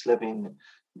just slept in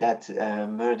that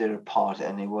murder part,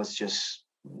 and it was just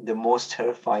the most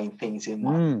terrifying things in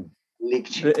my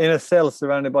lecture. In a cell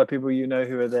surrounded by people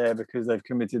who are there because they've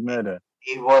committed murder.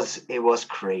 It was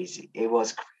crazy. It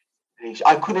was crazy.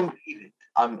 I couldn't believe it.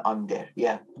 I'm there.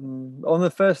 Yeah. On the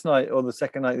first night or the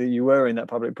second night that you were in that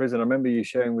public prison, I remember you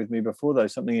sharing with me before, though,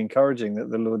 something encouraging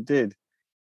that the Lord did.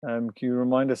 Can you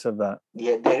remind us of that?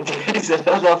 Yeah, there is a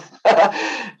lot of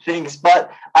things,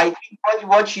 but I think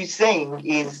what you're saying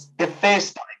is the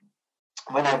first time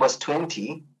when I was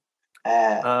 20.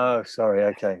 Oh, sorry.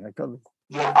 Okay, I got.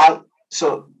 Yeah,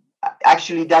 so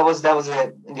actually that was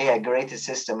a greatest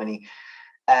testimony.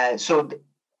 So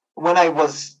when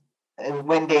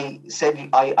when they said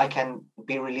I can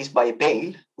be released by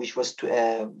bail, which was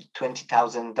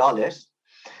 $20,000.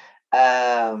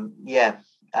 Yeah.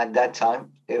 At that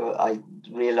time, I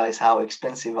realized how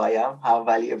expensive I am, how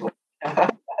valuable. I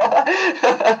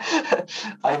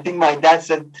think my dad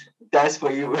said, "That's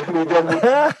for you." We don't need.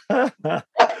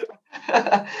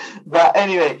 But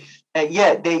anyway,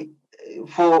 they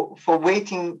for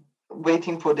waiting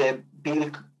for the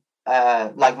bill,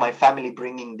 like my family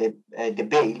bringing the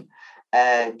bail,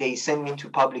 they sent me to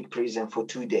public prison for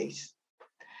 2 days.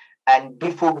 And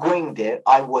before going there,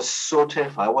 I was so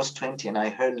terrified. I was 20, and I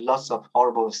heard lots of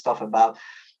horrible stuff about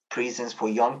prisons for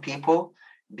young people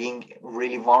being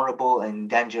really vulnerable and in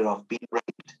danger of being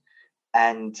raped.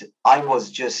 And I was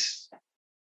just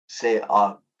say,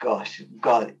 "Oh gosh,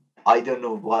 God, I don't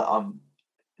know what I'm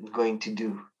going to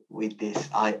do with this.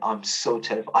 I'm so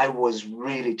terrified." I was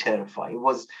really terrified. It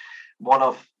was one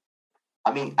of,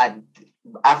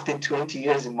 after 20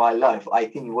 years in my life, I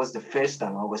think it was the first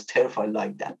time I was terrified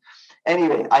like that.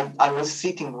 Anyway, I was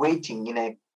sitting waiting in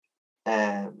a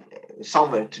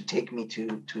somewhere to take me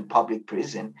to public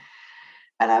prison,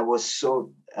 and I was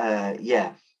so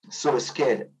so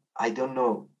scared. I don't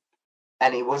know,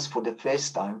 and it was for the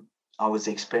first time I was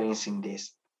experiencing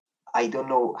this. I don't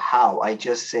know how. I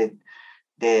just said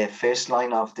the first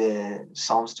line of the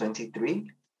Psalms 23,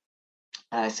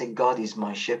 and I said, "God is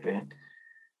my shepherd;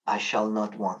 I shall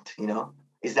not want."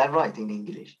 Is that right in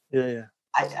English? Yeah.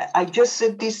 I just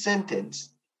said this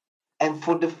sentence, and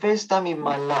for the first time in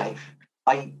my life,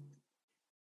 I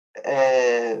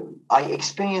I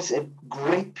experienced a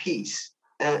great peace.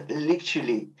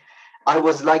 Literally, I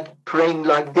was like praying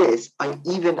like this.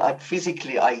 I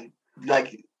physically, I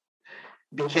like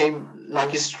became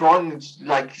like a strong,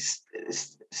 like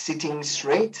sitting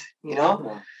straight, you know.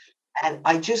 Yeah. And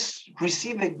I just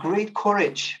received a great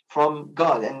courage from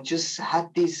God, and just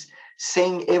had this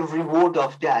saying every word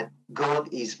of that.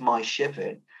 God is my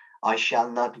shepherd; I shall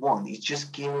not want. It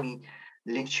just gave me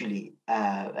literally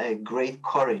a great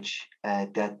courage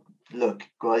that look,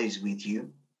 God is with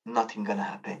you. Nothing gonna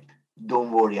happen.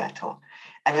 Don't worry at all.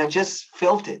 And I just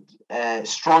felt it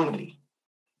strongly.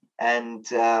 And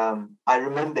I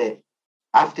remember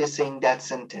after saying that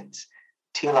sentence,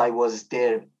 till I was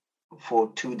there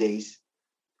for 2 days,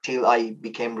 till I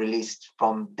became released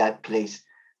from that place,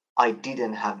 I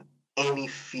didn't have any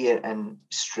fear and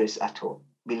stress at all.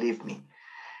 Believe me.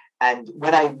 And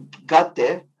when I got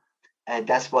there,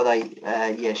 that's what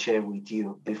I shared with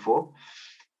you before.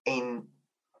 In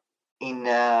in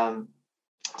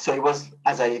So it was,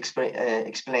 as I explained,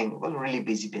 it was a really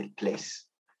busy place.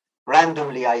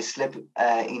 Randomly, I slept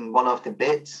in one of the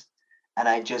beds, and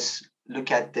I just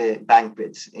look at the bunk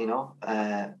beds,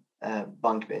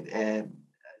 bunk bed.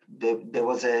 There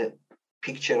was a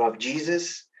picture of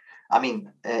Jesus. I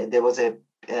mean, there was a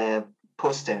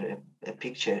poster, a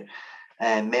picture,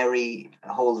 Mary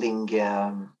holding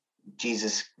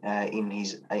Jesus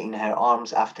in her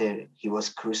arms after he was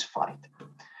crucified,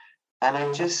 and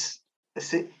I just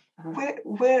said, where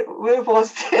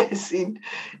was this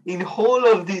in whole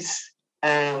of this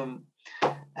um,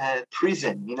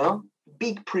 prison?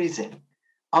 Big prison.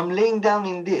 I'm laying down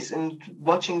in this and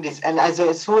watching this, and as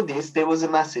I saw this, there was a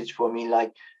message for me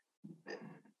like,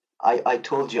 I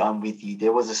told you I'm with you.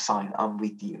 There was a sign, I'm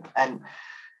with you. And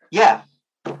yeah,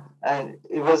 and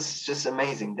it was just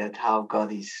amazing that how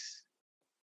God is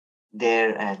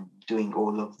there and doing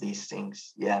all of these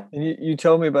things. Yeah. And you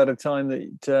told me about a time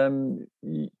that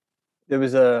there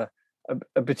was a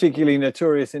particularly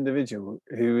notorious individual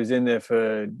who was in there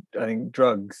for, I think,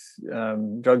 drugs,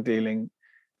 drug dealing,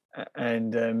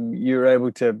 and you were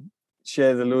able to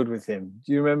share the Lord with him.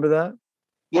 Do you remember that?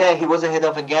 Yeah, he was a head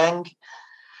of a gang.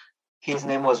 His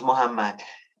name was Muhammad,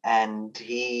 and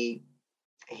he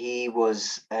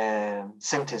was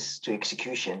sentenced to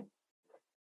execution,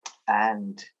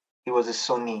 and he was a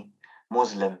Sunni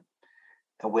Muslim.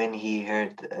 When he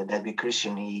heard that we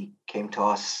Christian, he came to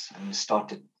us and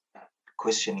started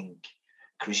questioning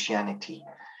Christianity,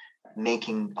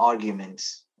 making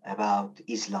arguments about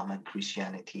Islam and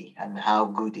Christianity and how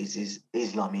good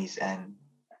Islam is, and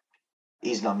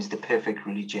Islam is the perfect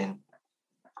religion,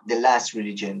 the last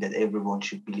religion that everyone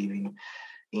should believe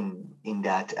in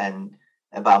that, and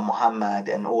about Muhammad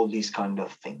and all these kind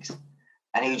of things.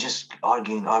 And he was just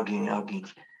arguing.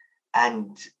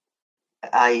 And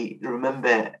I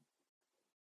remember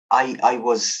I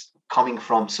was coming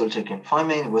from solitary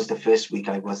confinement. It was the first week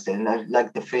I was there. And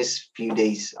like the first few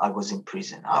days I was in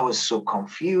prison, I was so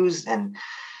confused and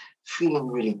feeling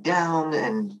really down,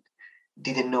 and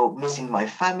didn't know, missing my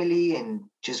family and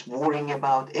just worrying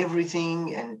about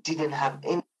everything, and didn't have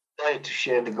any desire to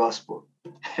share the gospel.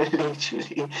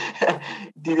 Literally,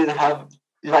 didn't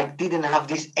have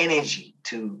this energy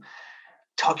to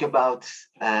talk about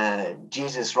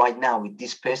Jesus right now with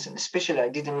this person. Especially, I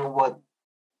didn't know what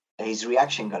his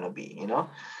reaction gonna be.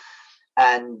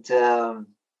 And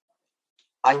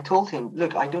I told him,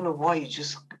 look, I don't know why you're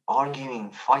just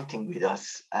arguing, fighting with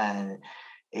us, and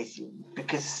it's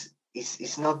because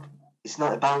it's not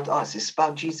about us. It's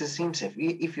about Jesus himself.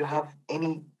 If you have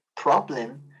any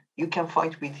problem, you can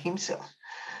fight with himself.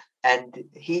 And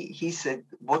he said,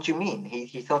 what do you mean?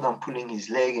 He thought I'm pulling his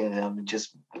leg and I'm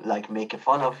just like making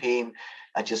fun of him.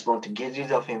 I just want to get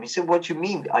rid of him. He said, what do you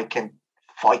mean I can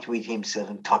fight with himself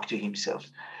and talk to himself?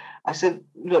 I said,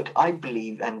 look, I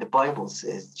believe, and the Bible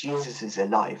says Jesus is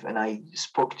alive. And I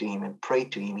spoke to him and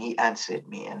prayed to him. He answered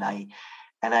me. And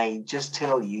I just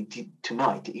tell you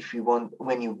tonight, if you want,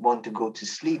 when you want to go to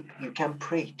sleep, you can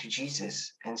pray to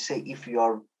Jesus and say, if you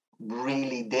are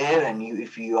really there, and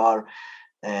if you are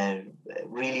uh,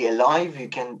 really alive, you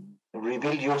can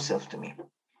reveal yourself to me.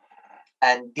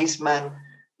 And this man,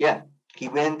 yeah, he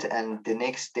went, and the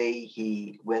next day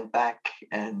he went back,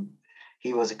 and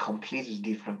he was a completely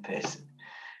different person.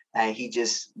 And he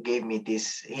just gave me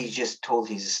this, he just told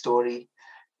his story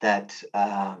that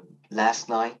last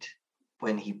night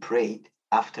when he prayed,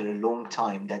 after a long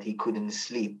time that he couldn't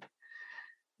sleep,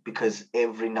 because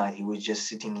every night he was just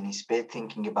sitting in his bed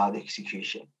thinking about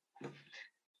execution.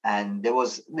 And there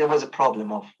was a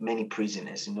problem of many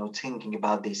prisoners, thinking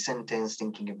about their sentence,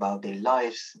 thinking about their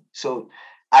lives. So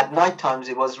at night times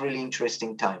it was really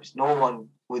interesting times. No one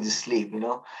would sleep,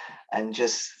 and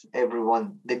just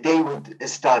everyone, the day would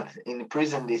start in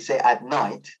prison. They say at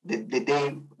night, the day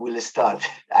will start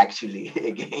actually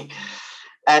again.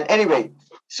 And anyway,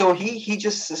 so he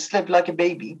just slept like a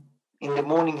baby. In the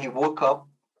morning, he woke up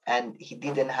and he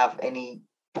didn't have any.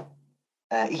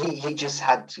 He just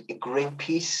had a great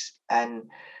peace and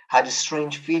had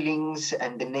strange feelings,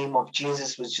 and the name of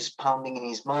Jesus was just pounding in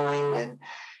his mind.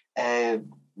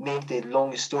 And make the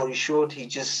long story short, he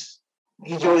just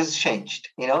changed,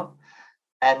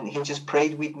 and he just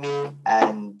prayed with me.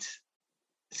 And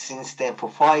since then, for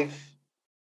 5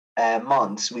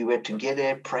 months, we were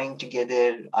together praying together.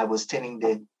 I was telling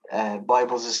the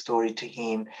Bible's story to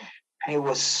him, and he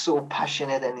was so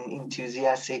passionate and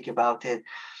enthusiastic about it.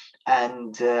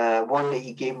 And one day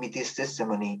he gave me this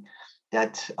testimony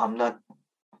that I'm not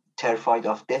terrified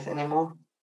of death anymore.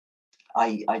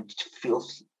 I feel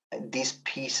this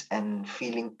peace and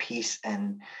feeling peace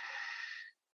and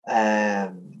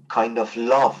kind of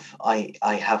love I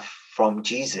have from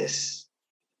Jesus.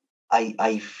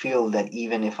 I feel that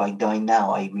even if I die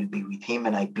now, I will be with him,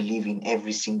 and I believe in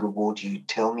every single word you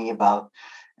tell me about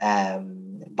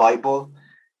Bible.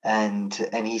 And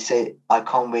he said, I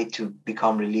can't wait to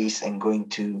become released and going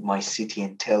to my city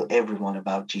and tell everyone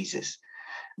about Jesus.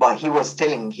 But he was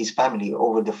telling his family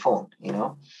over the phone,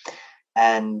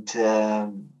 and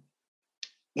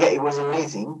it was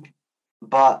amazing.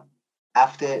 But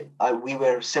after we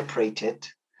were separated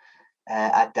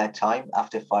at that time,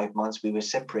 after 5 months, we were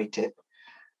separated,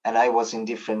 and I was in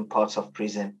different parts of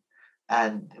prison.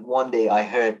 And one day I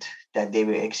heard that they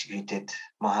were executed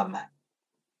Muhammad,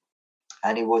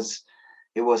 and it was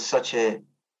such a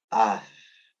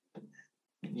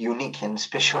unique and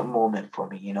special moment for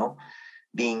me,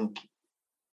 being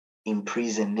in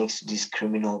prison next to this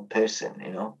criminal person,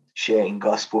 sharing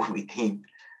gospel with him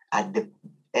at the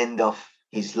end of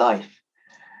his life,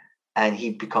 and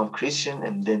he become Christian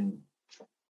and then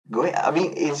going. I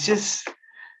mean, it's just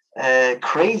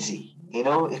crazy,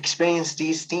 experience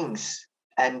these things.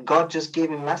 And God just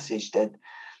gave a message that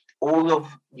all of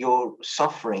your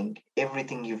suffering,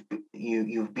 everything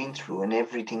you've been through, and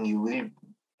everything you will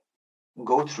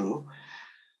go through,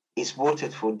 is worth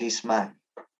it for this man,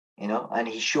 And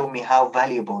he showed me how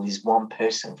valuable is one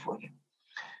person for him.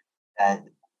 And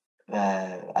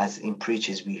as in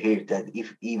preachers, we hear that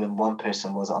if even one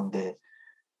person was on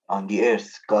the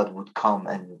earth, God would come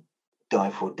and die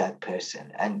for that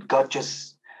person. And God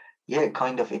just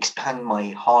kind of expand my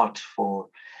heart for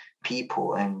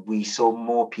people, and we saw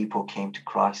more people came to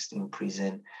Christ in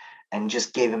prison, and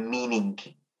just gave a meaning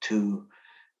to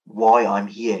why I'm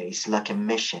here. It's like a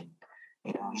mission,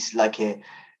 it's like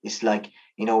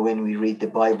when we read the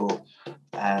Bible,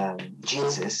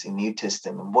 Jesus in New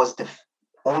Testament was the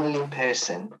only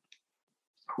person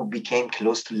who became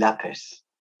close to lepers,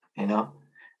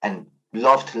 and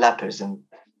loved lepers and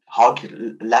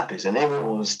hugged lepers, and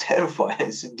everyone was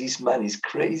terrified. So this man is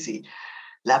crazy.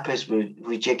 Lepers were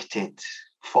rejected,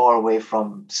 far away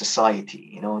from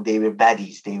society. They were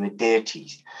baddies, they were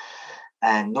dirty,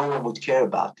 and no one would care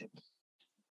about them.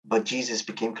 But Jesus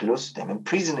became close to them. And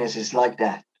prisoners is like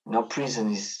that.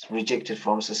 Prison is rejected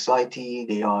from society.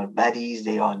 They are baddies,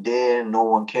 they are there, no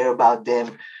one care about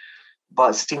them.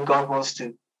 But still God wants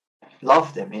to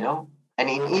love them, And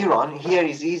in Iran, here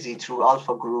is easy through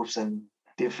alpha groups and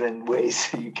different ways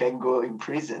you can go in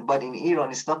prison. But in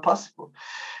Iran, it's not possible.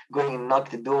 Going and knock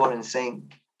the door and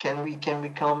saying, can we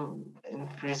come in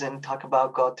prison, talk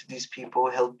about God to these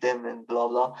people, help them, and blah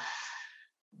blah.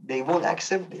 They won't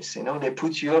accept this, They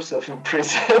put yourself in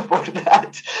prison for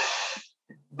that.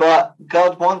 But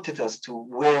God wanted us to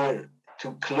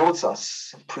clothe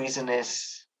us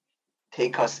prisoners,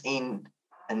 take us in,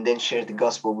 and then share the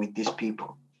gospel with these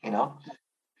people,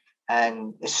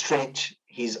 and stretch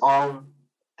his arm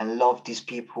and love these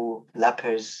people,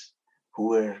 lepers, who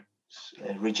were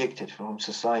rejected from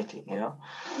society,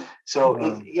 So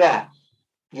Wow.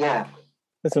 yeah.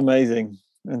 That's amazing.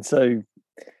 And so,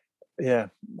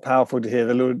 powerful to hear.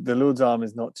 The Lord's arm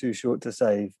is not too short to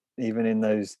save, even in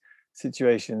those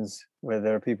situations where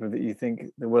there are people that you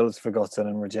think the world's forgotten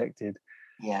and rejected.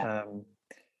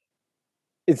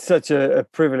 It's such a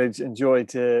privilege and joy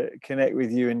to connect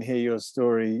with you and hear your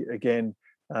story again.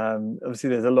 Obviously,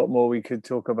 there's a lot more we could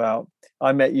talk about.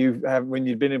 I met you when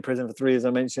you'd been in prison for 3 years.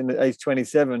 I mentioned at age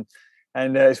 27,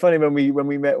 and it's funny when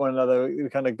we met one another, we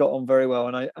kind of got on very well,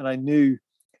 and I knew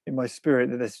in my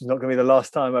spirit that this was not going to be the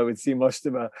last time I would see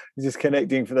Moshtaba. Just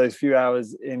connecting for those few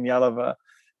hours in Yalova,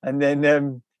 and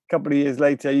then couple of years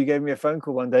later, you gave me a phone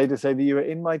call one day to say that you were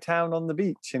in my town on the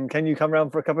beach and can you come around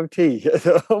for a cup of tea? I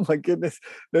thought, oh my goodness,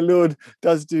 the Lord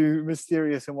does do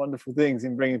mysterious and wonderful things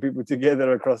in bringing people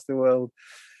together across the world.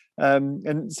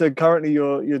 And so currently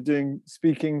you're doing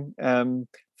speaking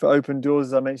for Open Doors,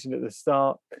 as I mentioned at the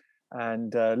start,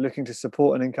 and looking to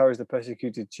support and encourage the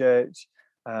persecuted church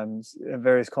at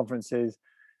various conferences.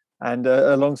 And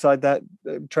alongside that,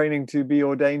 training to be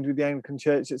ordained with the Anglican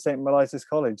Church at St. Mellitus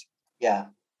College. Yeah.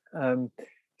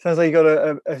 Sounds like you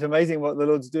got it's amazing what the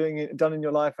Lord's done in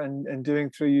your life and doing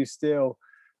through you still.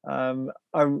 I'd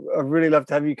really love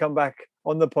to have you come back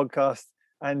on the podcast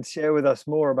and share with us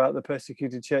more about the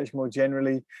persecuted church more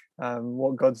generally,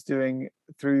 what God's doing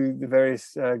through the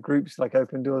various groups like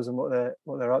Open Doors and what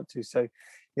they're up to. So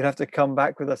you'd have to come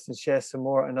back with us and share some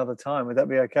more at another time. Would that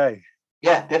be okay?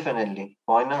 Yeah, definitely.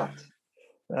 Why not?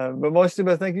 But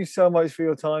Mostima, thank you so much for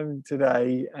your time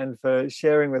today and for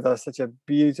sharing with us such a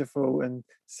beautiful and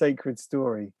sacred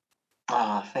story.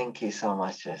 Thank you so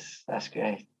much. Yes, that's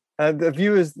great. And the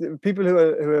viewers, the people who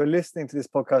are listening to this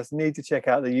podcast need to check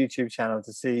out the YouTube channel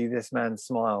to see this man's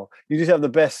smile. You just have the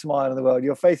best smile in the world.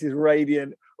 Your face is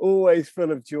radiant, always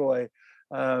full of joy.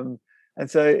 And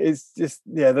so it's just,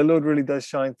 the Lord really does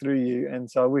shine through you.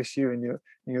 And so I wish you and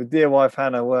your dear wife,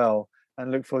 Hannah, well,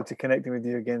 and look forward to connecting with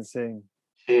you again soon.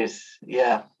 Cheers.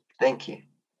 Yeah, thank you.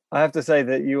 I have to say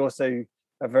that you also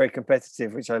are very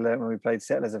competitive, which I learned when we played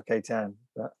Settlers of Catan.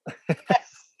 But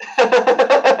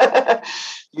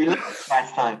You lost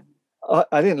last time.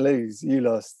 I didn't lose. You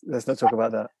lost. Let's not talk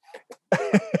about that.